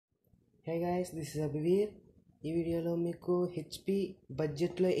Hey guys, this is Abhivir. ఈ వీడియోలో మీకు HP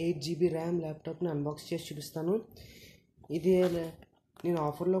బడ్జెట్లో 8GB ర్యామ్ ల్యాప్టాప్ని అన్బాక్స్ చేసి చూపిస్తాను. ఇది నేను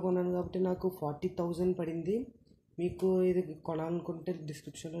ఆఫర్లో కొన్నాను కాబట్టి నాకు 40,000 పడింది. మీకు ఇది కొనాలనుకుంటే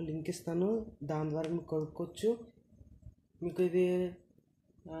డిస్క్రిప్షన్లో లింక్ ఇస్తాను, దాని ద్వారా మీకు కొనుక్కోవచ్చు. మీకు ఇది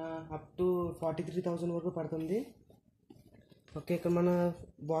అప్ టు 43,000 వరకు పడుతుంది. ఓకే, ఇక్కడ మన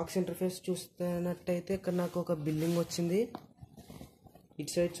బాక్స్ ఇంటర్ఫేస్ చూస్తున్నట్టయితే ఇక్కడ నాకు ఒక బిల్లింగ్ వచ్చింది.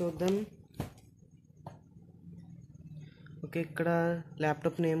 ఇటు సైడ్ చూద్దాం. ఓకే, ఇక్కడ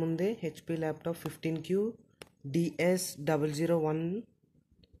ల్యాప్టాప్ నేమ్ ఉంది, HP laptop 15Q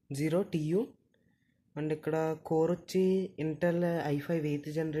ds0010tu. And ఇక్కడ కోర్ వచ్చి Intel i5 8th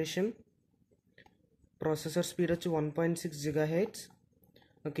generation, processor speed వచ్చి 1.6 GHz.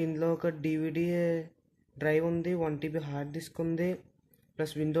 ఓకే, ఇందులో ఒక DVD డ్రైవ్ ఉంది, 1 TB హార్డ్ డిస్క్ ఉంది,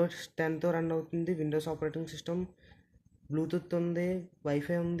 ప్లస్ విండోస్ 10తో రన్ అవుతుంది, విండోస్ ఆపరేటింగ్ సిస్టమ్, బ్లూటూత్ ఉంది,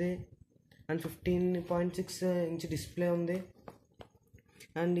 వైఫై ఉంది, అండ్ 15.6 ఇంచ్ డిస్ప్లే ఉంది.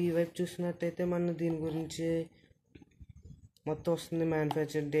 అండ్ ఈ వైపు చూసినట్టయితే మన దీని గురించి మొత్తం వస్తుంది.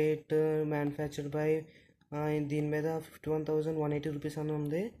 మ్యానుఫ్యాక్చర్ డేట్, మ్యానుఫ్యాక్చర్ బై, దీని మీద 51,180 రూపీస్ అని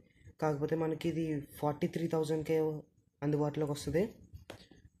ఉంది. కాకపోతే మనకి ఇది 43,000కే అందుబాటులోకి వస్తుంది.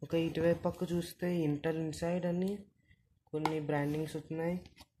 ఒక ఇటువైపు పక్క చూస్తే ఇంటెల్ ఇన్సైడ్ అని కొన్ని బ్రాండింగ్స్ వస్తున్నాయి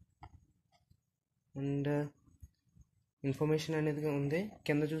అండ్ ఇన్ఫర్మేషన్ అనేది ఉంది.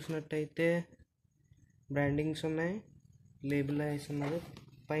 కింద చూసినట్టయితే బ్రాండింగ్స్ ఉన్నాయి, లేబుల్ వేసి ఉన్నది,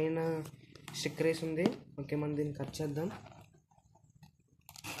 పైన స్టిక్కర్ వేసి ఉంది. ఓకే, మనం దీన్ని కట్ చేద్దాం.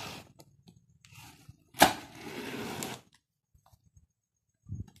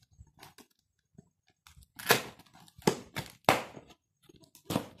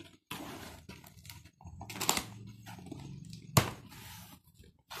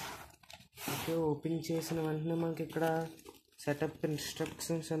 ఓకే, ఓపెన్ చేసిన వెంటనే మనకి ఇక్కడ సెటప్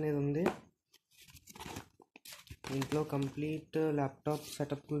ఇన్స్ట్రక్షన్స్ అనేది ఉంది. ఇంట్లో కంప్లీట్ ల్యాప్టాప్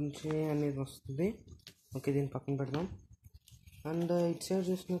సెటప్ గురించి అనేది వస్తుంది. ఓకే, దీన్ని పక్కన పెడదాం. అండ్ ఇటు సైడ్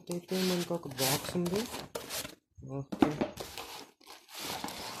చూసినట్టయితే మనకు ఒక బాక్స్ ఉంది. ఓకే,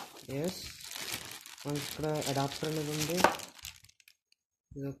 ఎస్, మనకి ఇక్కడ అడాప్టర్ అనేది ఉంది.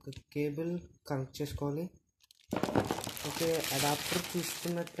 ఇది ఒక కేబుల్ కనెక్ట్ చేసుకోవాలి. ఓకే, అడాప్టర్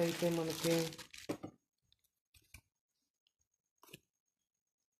చూసుకున్నట్టయితే మనకి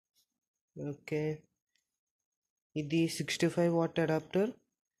ఓకే ఇది 65 వాట్ అడాప్టర్.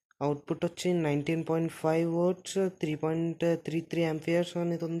 అవుట్పుట్ వచ్చి 19.5 వాట్స్, 3.33 ఆంపియర్స్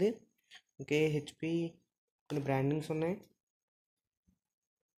అనేది ఉంది. ఓకే, HP కొన్ని బ్రాండింగ్స్ ఉన్నాయి.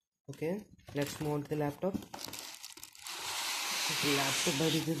 Okay, let's mount the laptop. Laptop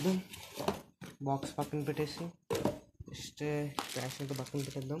బయట తీద్దాం, బాక్స్ పక్కన పెట్టేసి జస్ట్ క్యాష్ అంతా పక్కన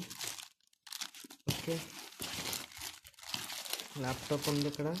పెట్టేద్దాం. ఓకే, ల్యాప్టాప్ ఉంది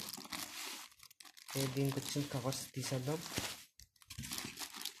ఇక్కడ. దీనికి వచ్చిన కవర్స్ తీసేద్దాం.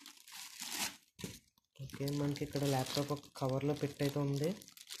 ఓకే, మనకి ఇక్కడ ల్యాప్టాప్ ఒక కవర్లో పెట్టయితే ఉంది.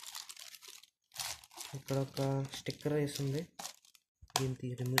 ఇక్కడ ఒక స్టిక్కర్ వేసింది,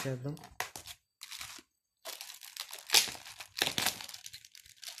 దీన్ని రిమూవ్ చేద్దాం.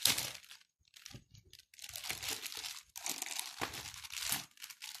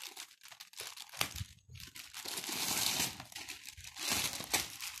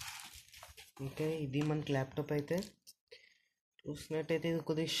 ఓకే, ఇది మనకి ల్యాప్టాప్ అయితే చూసినట్టయితే ఇది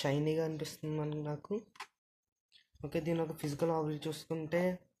కొద్దిగా షైనీగా అనిపిస్తుంది నాకు. ఓకే, దీని ఒక ఫిజికల్ ఓవర్ చూసుకుంటే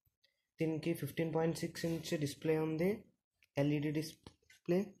దీనికి 15.6 ఇంచ్ డిస్ప్లే ఉంది, LED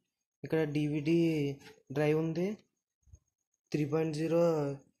డిస్ప్లే. ఇక్కడ DVD డ్రైవ్ ఉంది, 3.0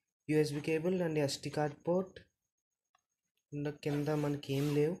 USB cable and SD card port. And కింద మనకి ఏం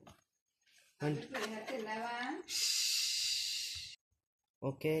లేవు. అండ్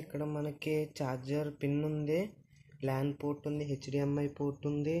ఓకే, ఇక్కడ మనకి ఛార్జర్ పిన్ ఉంది, LAN పోర్ట్ ఉంది, HDMI పోర్ట్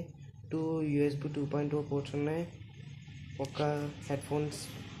ఉంది, 2 USB 2.0 పోర్ట్స్ ఉన్నాయి, ఒక హెడ్ ఫోన్స్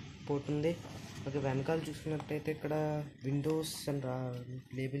పోర్ట్ ఉంది. ఓకే, వెనకాల చూసుకున్నట్టయితే ఇక్కడ విండోస్ అండ్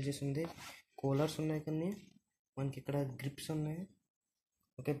లేబుల్ చేసి ఉంది, కూలర్స్ ఉన్నాయి, కొన్ని మనకి ఇక్కడ గ్రిప్స్ ఉన్నాయి.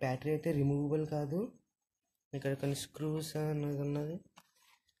 ఓకే, బ్యాటరీ అయితే రిమూవబుల్ కాదు, ఇక్కడ కొన్ని స్క్రూస్ అనేది ఉన్నది.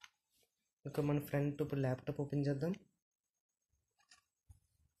 ఓకే, మన ఫ్రంట్ ఇప్పుడు ల్యాప్టాప్ ఓపెన్ చేద్దాం.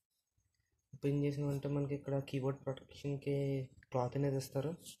 ఓపెన్ చేసిన వెంటనే మనకి ఇక్కడ కీబోర్డ్ ప్రొటెక్షన్కి క్లాత్ అనేది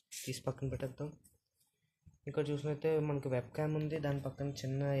ఇస్తారు, తీసి పక్కన పెట్టేద్దాం. ఇక్కడ చూసినట్టే మనకి వెబ్ క్యామ్ ఉంది, దాని పక్కన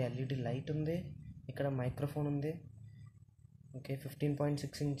చిన్న LED లైట్ ఉంది, ఇక్కడ మైక్రోఫోన్ ఉంది. ఓకే,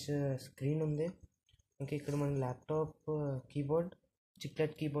 15.6 ఇంచ్ స్క్రీన్ ఉంది. ఓకే, ఇక్కడ మన ల్యాప్టాప్ కీబోర్డ్,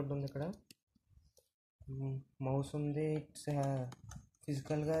 చిప్లెట్ కీబోర్డ్ ఉంది, ఇక్కడ మౌస్ ఉంది. ఇట్స్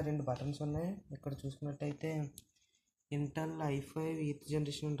ఫిజికల్గా 2 బటన్స్ ఉన్నాయి. ఇక్కడ చూసుకున్నట్టయితే ఇంటెల్ i5 8th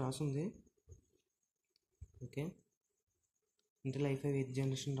జనరేషన్ అని రాసింది. Okay, Intel i5 8th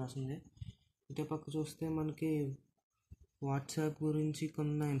generation రాసింది. ఇటు పక్క చూస్తే మనకి వాట్సాప్ గురించి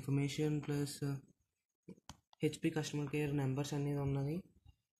కొన్న information plus HP customer care numbers అనేది ఉన్నది.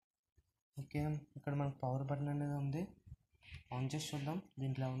 ఓకే, ఇక్కడ మనకు పవర్ బటన్ అనేది ఉంది. ఆన్ చేసి చూద్దాం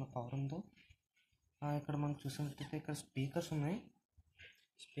దీంట్లో ఏమైనా పవర్ ఉందో. ఇక్కడ మనకు చూసినట్టయితే ఇక్కడ స్పీకర్స్ ఉన్నాయి,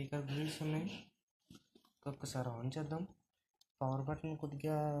 స్పీకర్ గ్రిల్స్ ఉన్నాయి. ఒక్కసారి ఆన్ చేద్దాం. పవర్ బటన్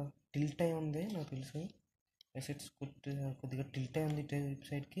కొద్దిగా టిల్ట్ అయి ఉంది నాకు తెలిసి. ఎసెట్స్ కొద్దిగా టిల్ట్ అయి ఉంది ఇటు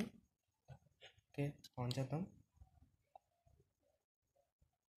సైడ్కి. ఓకే, ఆన్ చేద్దాం.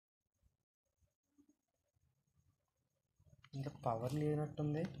 ఇంకా పవర్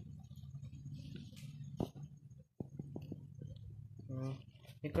లేనట్టుంది.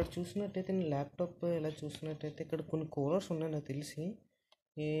 ఇక్కడ చూసినట్టయితే ల్యాప్టాప్ ఇలా చూసినట్టయితే ఇక్కడ కొన్ని కూలర్స్ ఉన్నాయి నాకు తెలిసి.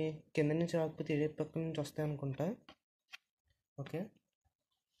 ఈ కింద నుంచి రాకపోతే ఏ పక్క నుంచి వస్తాయి అనుకుంటా. ఓకే,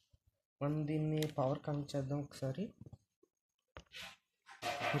 మనం దీన్ని పవర్ కనెక్ట్ చేద్దాం ఒకసారి.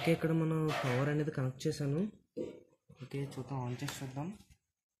 ఓకే, ఇక్కడ మనం పవర్ అనేది కనెక్ట్ చేశాను. ఓకే, చూద్దాం, ఆన్ చేసి చూద్దాం.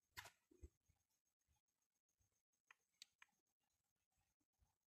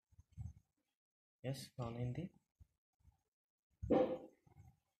 ఎస్, ఆన్ అయింది.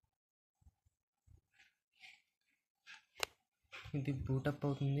 ఇది బూటప్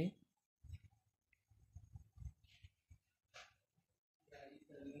అవుతుంది.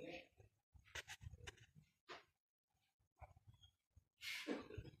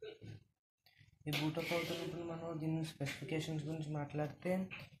 ఈ బూటప్ అవుతున్నప్పుడు మనం దీని స్పెసిఫికేషన్స్ గురించి మాట్లాడితే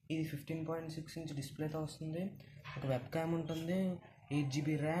ఇది 15.6 ఇంచ్ డిస్ప్లేతో వస్తుంది. ఒక వెబ్ క్యామ్ ఉంటుంది, 8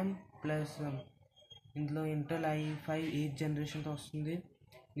 GB ర్యామ్ ప్లస్ ఇందులో ఇంటెల్ i5 8th జనరేషన్తో వస్తుంది.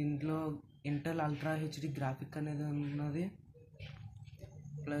 దీంట్లో ఇంటెల్ అల్ట్రా హెచ్డి గ్రాఫిక్ అనేది ఉన్నది.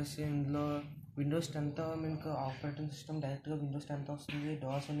 ప్లస్ ఇందులో విండోస్ 10తో మనకు ఆపరేటింగ్ సిస్టమ్ డైరెక్ట్గా విండోస్ 10తో వస్తుంది.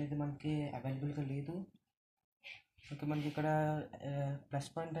 డాస్ అనేది మనకి అవైలబుల్గా లేదు. ఓకే, మనకి ఇక్కడ ప్లస్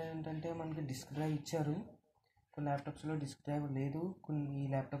పాయింట్ ఏంటంటే మనకి డిస్క్ డ్రైవ్ ఇచ్చారు. కొన్ని ల్యాప్టాప్స్లో డిస్క్ డ్రైవ్ లేదు, ఈ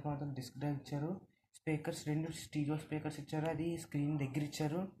ల్యాప్టాప్ మాత్రం డిస్క్ డ్రైవ్ ఇచ్చారు. స్పీకర్స్ 2 స్టీరియో స్పీకర్స్ ఇచ్చారు, అది స్క్రీన్ దగ్గర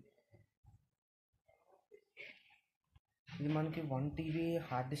ఇచ్చారు. ఇది మనకి 1 TB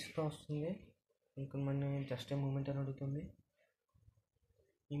హార్డ్ డిస్క్తో వస్తుంది. ఇంకా మనం జస్ట్ మూమెంట్ అని అడుగుతుంది.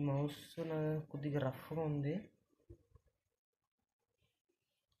 ఈ మౌస్ కొద్దిగా రఫ్గా ఉంది.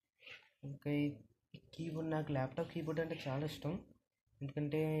 ఇంకా ఈ కీబోర్డ్, నాకు ల్యాప్టాప్ కీబోర్డ్ అంటే చాలా ఇష్టం,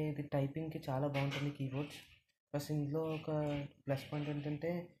 ఎందుకంటే ఇది టైపింగ్కి చాలా బాగుంటుంది కీబోర్డ్స్. ప్లస్ ఇందులో ఒక ప్లస్ పాయింట్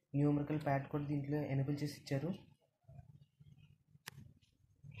ఏంటంటే న్యూమరికల్ ప్యాడ్ కూడా దీంట్లో ఎనేబుల్ చేసి ఇచ్చారు.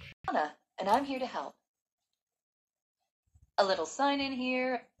 And I'm here to help. A little sign in here,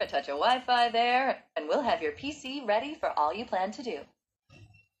 a touch of Wi-Fi there, and we'll have your PC ready for all you plan to do.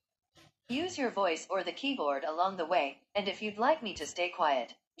 Use your voice or the keyboard along the way, and if you'd like me to stay quiet,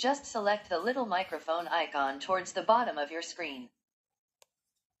 just select the little microphone icon towards the bottom of your screen.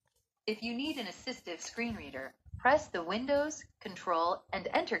 If you need an assistive screen reader, press the Windows, Control,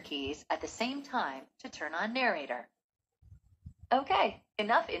 and Enter keys at the same time to turn on narrator. Okay,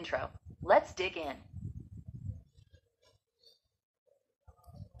 enough intro. Let's dig in.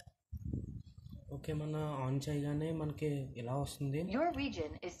 Okay, మన on చేయగానే మనకి ఇలా వస్తుంది. Your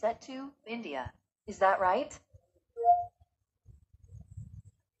region is set to India. Is that right?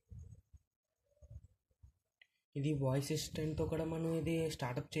 ఇది voice అసిస్టెంట్తో కూడా మనం ఇది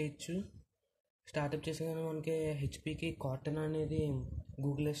startup చేయొచ్చు. స్టార్టప్ చేసేగానే మనకి హెచ్పికి కాటన్ అనేది,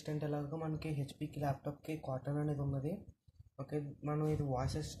 గూగుల్ అసిస్టెంట్ అలాగా మనకి హెచ్పికి ల్యాప్టాప్కి కాటన్ అనేది ఉన్నది. ఓకే, మనం ఇది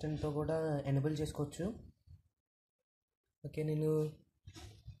వాయిస్ అసిస్టెంట్తో కూడా ఎనేబుల్ చేసుకోవచ్చు. ఓకే, నేను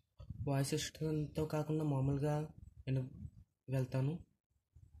వాయిస్ అసిస్టెంట్తో కాకుండా మామూలుగా నేను వెళ్తాను.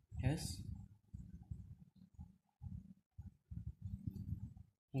 ఎస్,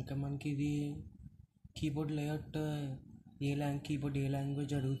 ఇంకా మనకి ఇది కీబోర్డ్ లేఅవుట్ కీబోర్డ్ ఏ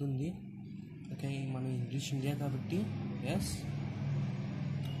లాంగ్వేజ్ అడుగుతుంది. ఓకే, మనం ఇంగ్లీష్ ఇండియా కాబట్టి yes.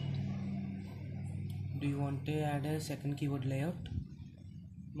 Do you want to add A second keyboard layout?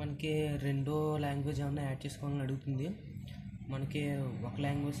 మనకి రెండో లాంగ్వేజ్ ఏమైనా యాడ్ చేసుకోవాలని అడుగుతుంది. మనకి ఒక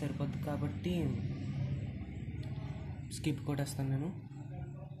లాంగ్వేజ్ సరిపోద్ది కాబట్టి స్కిప్ కొట్టేస్తాను నేను.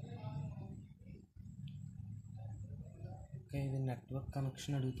 ఓకే, ఇది నెట్వర్క్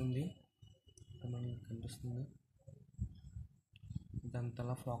కనెక్షన్ అడుగుతుంది, మనకి కనిపిస్తుంది.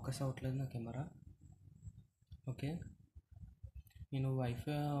 ఇదంతలా ఫోకస్ అవ్వట్లేదు నా కెమెరా. ఓకే, నేను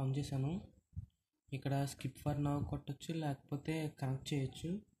వైఫై ఆన్ చేశాను. ఇక్కడ స్కిప్ ఫర్ నౌ కొట్టచ్చు, లేకపోతే కనెక్ట్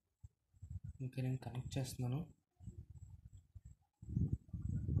చేయొచ్చు. ఇంకా నేను కనెక్ట్ చేస్తున్నాను.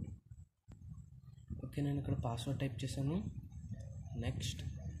 ఓకే, నేను ఇక్కడ పాస్వర్డ్ టైప్ చేశాను. నెక్స్ట్.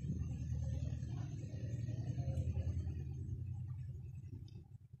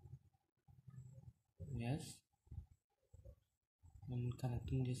 ఎస్ నేను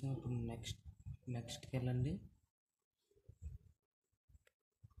కనెక్టింగ్ చేసాను. ఇప్పుడు నెక్స్ట్కి వెళ్ళండి.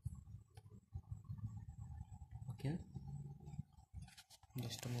 Okay,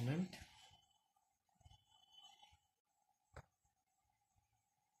 just moment.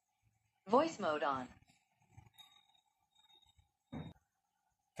 Voice mode on.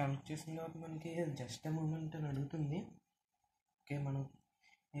 Connect చేసిన తర్వాత మనకి జస్ట్ మూమెంట్ అని అడుగుతుంది. ఓకే, మనం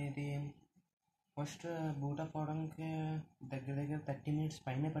ఇది ఫస్ట్ బూట్ అప్ అవడానికి దగ్గర 30 minutes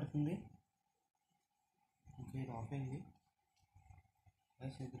పైనే పడుతుంది. ఓకే, ఇది ఆఫ్ అయింది.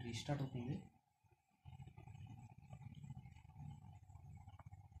 ఇది రీస్టార్ట్ అవుతుంది.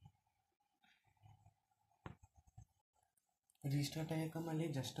 రీస్టార్ట్ అయ్యాక మళ్ళీ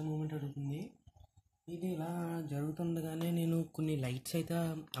జస్ట్ మూమెంట్ అడుగుతుంది. ఇది ఇలా జరుగుతుండగానే నేను కొన్ని లైట్స్ అయితే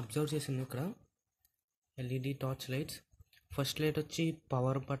అబ్జర్వ్ చేశాను ఇక్కడ. LED torch lights. First light వచ్చి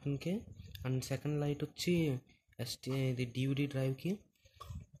పవర్ బటన్కి, అండ్ సెకండ్ లైట్ వచ్చి ఇది డివిడి డ్రైవ్కి.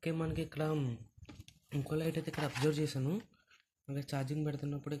 ఓకే, మనకి ఇక్కడ ఇంకో లైట్ అయితే ఇక్కడ అబ్జర్వ్ చేశాను. ఇంకా ఛార్జింగ్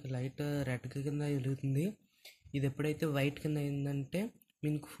పెడుతున్నప్పుడు ఇక్కడ లైట్ రెడ్ కింద వెలుగుతుంది. ఇది ఎప్పుడైతే వైట్ కింద అయిందంటే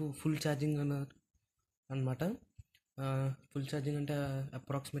మీకు ఫుల్ ఛార్జింగ్ అన్నమాట. ఫుల్ ఛార్జింగ్ అంటే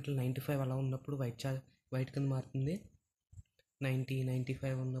అప్రాక్సిమేట్లీ 95 అలా ఉన్నప్పుడు వైట్ కింద మారుతుంది.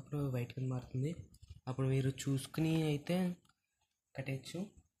 90-95 ఉన్నప్పుడు వైట్ కింద మారుతుంది. అప్పుడు మీరు చూసుకుని అయితే కట్టేయచ్చు.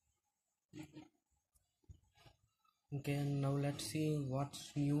 Okay, now let's see what's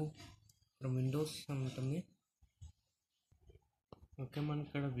new from Windows అని ఉంటుంది. ఓకే, మనకి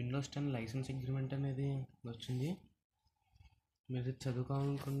ఇక్కడ విండోస్ 10 లైసెన్స్ అగ్రిమెంట్ అనేది వచ్చింది. మీరు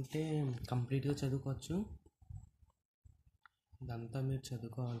చదువుకోవాలనుకుంటే కంప్లీట్గా చదువుకోవచ్చు. ఇదంతా మీరు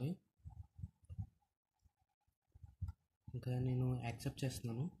చదువుకోవాలి. ఇంకా నేను యాక్సెప్ట్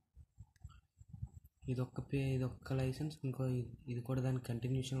చేస్తున్నాను. ఇదొక్క లైసెన్స్, ఇంకో ఇది కూడా దాని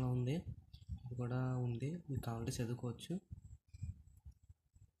కంటిన్యూషన్లో ఉంది. ఇది కూడా ఉంది, మీకు కావాలంటే చదువుకోవచ్చు.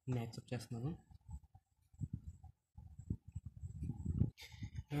 నేను యాక్సెప్ట్ చేస్తున్నాను.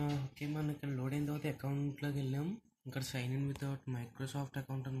 ఓకే, మనం ఇక్కడ లోడ్ అయిన తర్వాత అకౌంట్లోకి వెళ్ళాం. ఇక్కడ sign in without Microsoft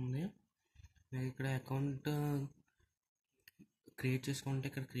account అని ఉంది. మీరు ఇక్కడ అకౌంట్ క్రియేట్ చేసుకుంటే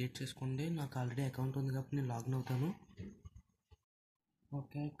ఇక్కడ క్రియేట్ చేసుకోండి. నాకు ఆల్రెడీ అకౌంట్ ఉంది కాబట్టి నేను లాగిన్ అవుతాను.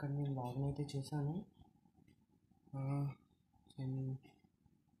 ఓకే, ఇక్కడ నేను లాగిన్ అయితే చేశాను.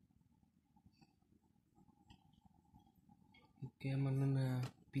 ఓకే, మన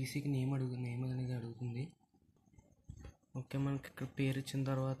పీసీకి నేమ్ అనేది అడుగుతుంది. ఓకే, మనకి ఇక్కడ పేరు ఇచ్చిన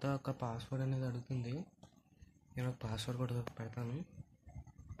తర్వాత ఒక పాస్వర్డ్ అనేది అడుగుతుంది. నేను ఒక పాస్వర్డ్ కూడా పెడతాను.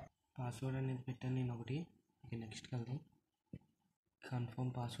 పాస్వర్డ్ అనేది పెట్టాను నేను ఒకటి. ఓకే, నెక్స్ట్కి వెళ్దాం. కన్ఫర్మ్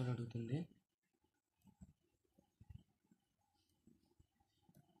పాస్వర్డ్ అడుగుతుంది.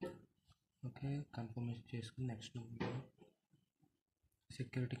 ఓకే, కన్ఫర్మేషన్ చేసుకుని నెక్స్ట్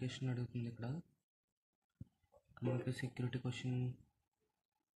సెక్యూరిటీ క్వశ్చన్ అడుగుతుంది. ఇక్కడ మనకి సెక్యూరిటీ క్వశ్చన్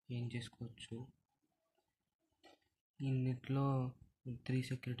ఏం చేసుకోవచ్చు. ఇన్నిట్లో 3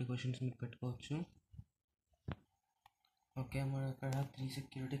 సెక్యూరిటీ క్వశ్చన్స్ మీరు పెట్టుకోవచ్చు. ఓకే, మనం ఇక్కడ 3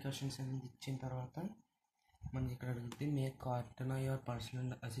 సెక్యూరిటీ క్వశ్చన్స్ అనేది ఇచ్చిన తర్వాత మనకి ఇక్కడ అడుగుతుంది మేక్ కార్టనా యువర్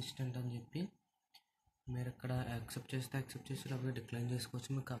పర్సనల్ అసిస్టెంట్ అని చెప్పి. మీరు ఇక్కడ యాక్సెప్ట్ చేస్తే అప్పుడు డిక్లైన్ చేసుకోవచ్చు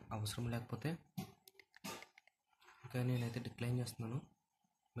మీకు అవసరం లేకపోతే. ఓకే, నేనైతే డిక్లైన్ చేస్తున్నాను.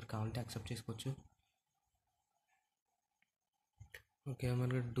 మీరు కావాలంటే యాక్సెప్ట్ చేసుకోవచ్చు. ఓకే,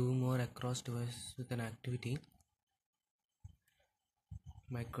 మనకి do more across device with an activity.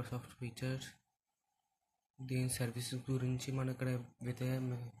 Microsoft features, దీని సర్వీసెస్ గురించి మనం ఇక్కడ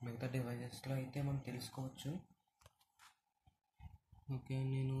మిగతా డివైజెస్లో అయితే మనం తెలుసుకోవచ్చు. ఓకే,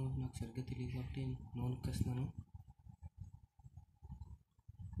 నాకు సరిగ్గా తెలియదు కాబట్టి నో నొక్కేస్తున్నాను.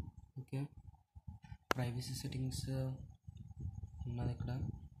 ఓకే, ప్రైవసీ సెట్టింగ్స్ ఉన్నది ఇక్కడ.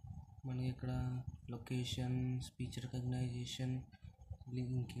 మనకి ఇక్కడ location, speech recognition,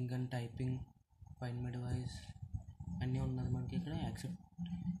 linking and typing, find my device అన్నీ ఉన్నది మనకి ఇక్కడ. యాక్సెప్ట్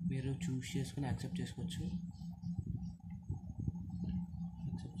మీరు చూస్ చేసుకుని యాక్సెప్ట్ చేసుకోవచ్చు.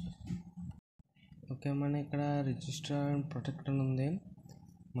 ఓకే, మన ఇక్కడ రిజిస్టర్ అండ్ ప్రొటెక్ట్ అని ఉంది.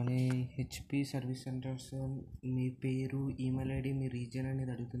 మన హెచ్పి సర్వీస్ సెంటర్స్ మీ పేరు, ఈమెయిల్ ఐడి, మీ రీజియన్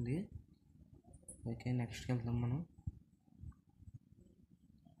అనేది అడుగుతుంది. ఓకే, నెక్స్ట్కి వెళ్దాం మనం.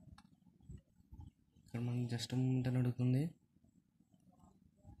 ఇక్కడ మనం జస్ట్ మూమెంట్ అని అడుగుతుంది.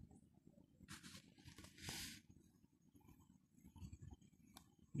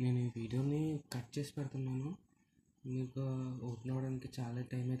 నేను ఈ వీడియోని కట్ చేసి పెడుతున్నాను. మీకు ఓపెన్ అవ్వడానికి చాలా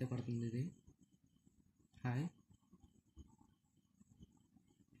టైం అయితే పడుతుంది. ఇది hi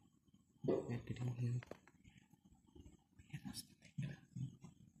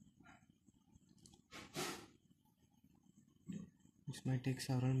this my take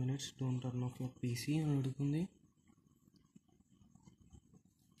several minutes. Don't turn off your PC అని అడుగుతుంది.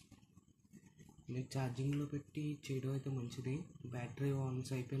 మీరు ఛార్జింగ్లో పెట్టి చేయడం అయితే మంచిది. బ్యాటరీ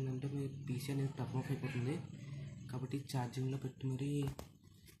ఆన్స్ అయిపోయిందంటే మీ పీసీ అనేది టర్న్ ఆఫ్ అయిపోతుంది. కాబట్టి ఛార్జింగ్లో పెట్టి మరి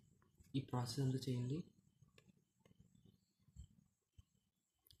ఈ ప్రాసెస్ అంతా చేయండి.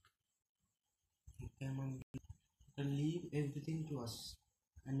 ఓకే, మనకి లీవ్ ఎవ్రీథింగ్ టు అస్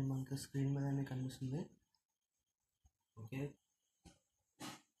అని మనకి స్క్రీన్ మీద కనిపిస్తుంది. ఓకే,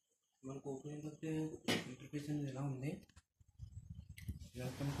 మనకు ఓపెనింగ్ అయితే ఇంటర్ఫేస్ అనేది ఎలా ఉంది.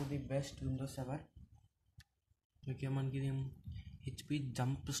 Welcome to the best Windows ever. Okay, మనకి ఇది హెచ్పి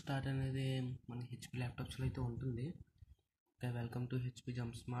జంప్ స్టార్ట్ అనేది మనకి హెచ్పి ల్యాప్టాప్స్లో అయితే ఉంటుంది. Okay, welcome to HP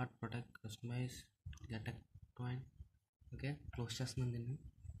jump smart protect customise గెటెక్ point. Okay, close చేస్తున్నాను దీన్ని.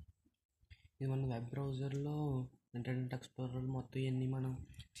 ఇది మన వెబ్ బ్రౌజర్లో ఇంటర్నెట్ ఎక్స్ప్లోరర్ మొత్తం ఇవన్నీ మనం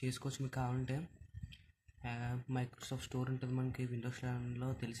చేసుకోవచ్చు. మీకు కావాలంటే మైక్రోసాఫ్ట్ స్టోర్ ఉంటుంది మనకి. విండోస్ 11లో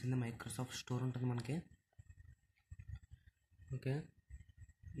తెలిసిందే మైక్రోసాఫ్ట్ స్టోర్ ఉంటుంది మనకి. ఓకే,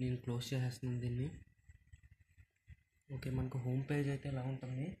 నేను క్లోజ్ చేసేస్తున్నాను దీన్ని. ఓకే, మనకు హోమ్ పేజ్ అయితే ఎలా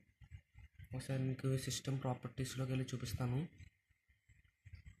ఉంటుంది ఒకసారి మీకు సిస్టమ్ ప్రాపర్టీస్లోకి వెళ్ళి చూపిస్తాను.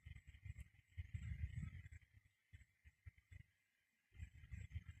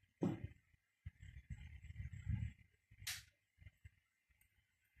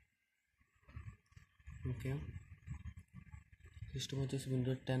 ఓకే, సిస్టమ్ వచ్చేసి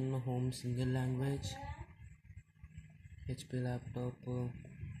Windows 10 home single language HP laptop.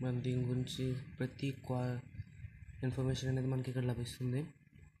 మనం దీని గురించి ప్రతి ఇన్ఫర్మేషన్ అనేది మనకి ఇక్కడ లభిస్తుంది.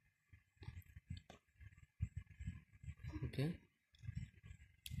 ఓకే,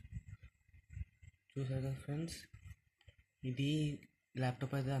 చూసారు కదా ఫ్రెండ్స్, ఇది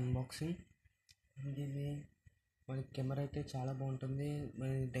ల్యాప్టాప్ అయితే అన్బాక్సింగ్. ఇది మనకి కెమెరా అయితే చాలా బాగుంటుంది మన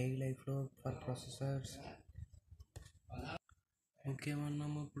డైలీ లైఫ్లో ఫర్ ప్రాసెసర్స్. ఓకే,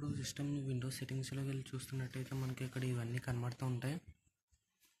 మనం ఇప్పుడు సిస్టమ్ విండోస్ సెట్టింగ్స్లోకి వెళ్ళి చూస్తున్నట్టయితే మనకి ఇక్కడ ఇవన్నీ కనబడుతూ ఉంటాయి.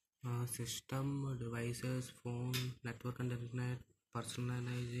 System, devices, phone, network and internet,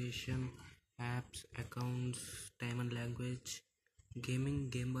 personalisation, apps, accounts, time and language, gaming,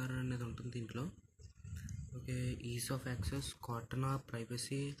 game bar అనేది ఉంటుంది దీంట్లో. Okay, is of access, కార్టనా,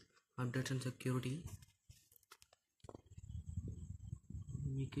 privacy, updates and security.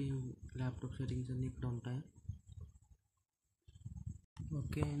 మీకు ల్యాప్టాప్ సెట్టింగ్స్ అన్నీ ఇక్కడ ఉంటాయి.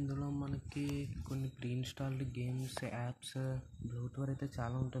 ఓకే, ఇందులో మనకి కొన్ని pre installed games, apps, Bluetooth అయితే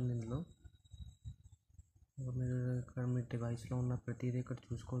చాలా ఉంటుంది ఇందులో. మీరు ఇక్కడ మీ డివైస్లో ఉన్న ప్రతిదీ ఇక్కడ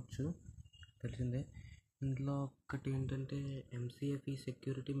చూసుకోవచ్చు, తెలిసిందే. ఇందులో ఒకటి ఏంటంటే ఎంసీఎఫ్ఈ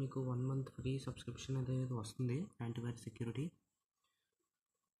సెక్యూరిటీ, మీకు 1 month ఫ్రీ సబ్స్క్రిప్షన్ అనేది వస్తుంది, యాంటీవైరస్ సెక్యూరిటీ.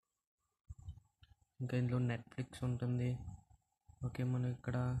 ఇంకా ఇందులో నెట్ఫ్లిక్స్ ఉంటుంది. ఓకే, మనం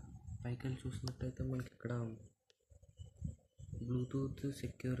ఇక్కడ పైకి వెళ్ళి చూసినట్టయితే మనకి ఇక్కడ బ్లూటూత్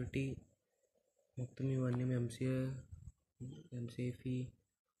సెక్యూరిటీ మొత్తం ఇవన్నీ ఎంసీఎఫ్ఈ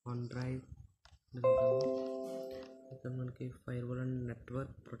ఆన్ డ్రైవ్ ఉంటుంది. ఇక్కడ మనకి firewall and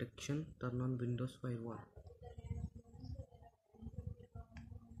network protection, turn on Windows firewall.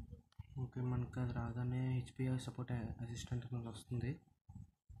 Okay, మనకు అది రాగానే హెచ్పి సపోర్ట్ అసిస్టెంట్ అనేది వస్తుంది.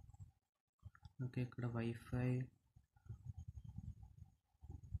 ఓకే, ఇక్కడ వైఫై,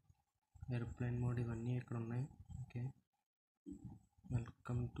 ఏరోప్లేన్ మోడ్ ఇవన్నీ ఇక్కడ ఉన్నాయి. Okay,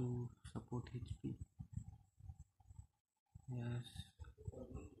 welcome to support HP. Yes,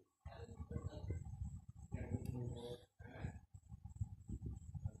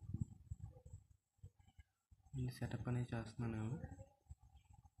 ఈ సెటప్ అనేది చేస్తున్నాను నేను.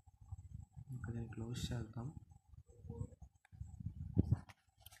 ఇంకా దీన్ని క్లోజ్ చేద్దాం.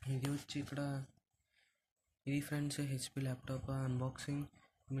 ఇది వచ్చి ఇక్కడ ఇది ఫ్రెండ్స్ హెచ్పి ల్యాప్టాప్ అన్బాక్సింగ్.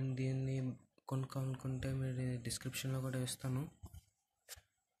 నేను దీన్ని కొనుక్కోవాలనుకుంటే మీరు డిస్క్రిప్షన్లో కూడా ఇస్తాను.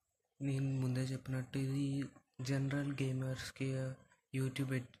 నేను ముందే చెప్పినట్టు ఇది జనరల్ గేమర్స్కి,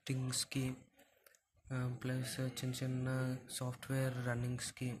 యూట్యూబ్ ఎడిటింగ్స్కి, ప్లస్ చిన్న చిన్న సాఫ్ట్వేర్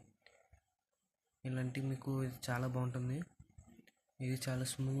రన్నింగ్స్కి ఇలాంటివి మీకు ఇది చాలా బాగుంటుంది. ఇది చాలా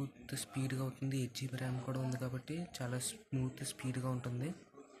స్మూత్ స్పీడ్గా అవుతుంది. 8 GB ర్యామ్ కూడా ఉంది కాబట్టి చాలా స్మూత్ స్పీడ్గా ఉంటుంది.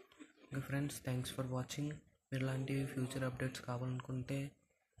 Okay friends, thanks for watching. మీరు ఇలాంటి ఫ్యూచర్ అప్డేట్స్ కావాలనుకుంటే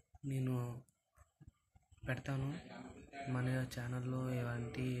నేను పెడతాను. మన ఛానల్లో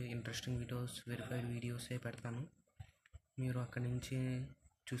ఎలాంటి ఇంట్రెస్టింగ్ వీడియోస్, వెరిఫైడ్ వీడియోసే పెడతాను, మీరు అక్కడి నుంచి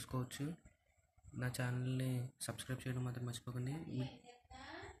చూసుకోవచ్చు. నా ఛానల్ని సబ్స్క్రైబ్ చేయడం మాత్రం మర్చిపోకండి.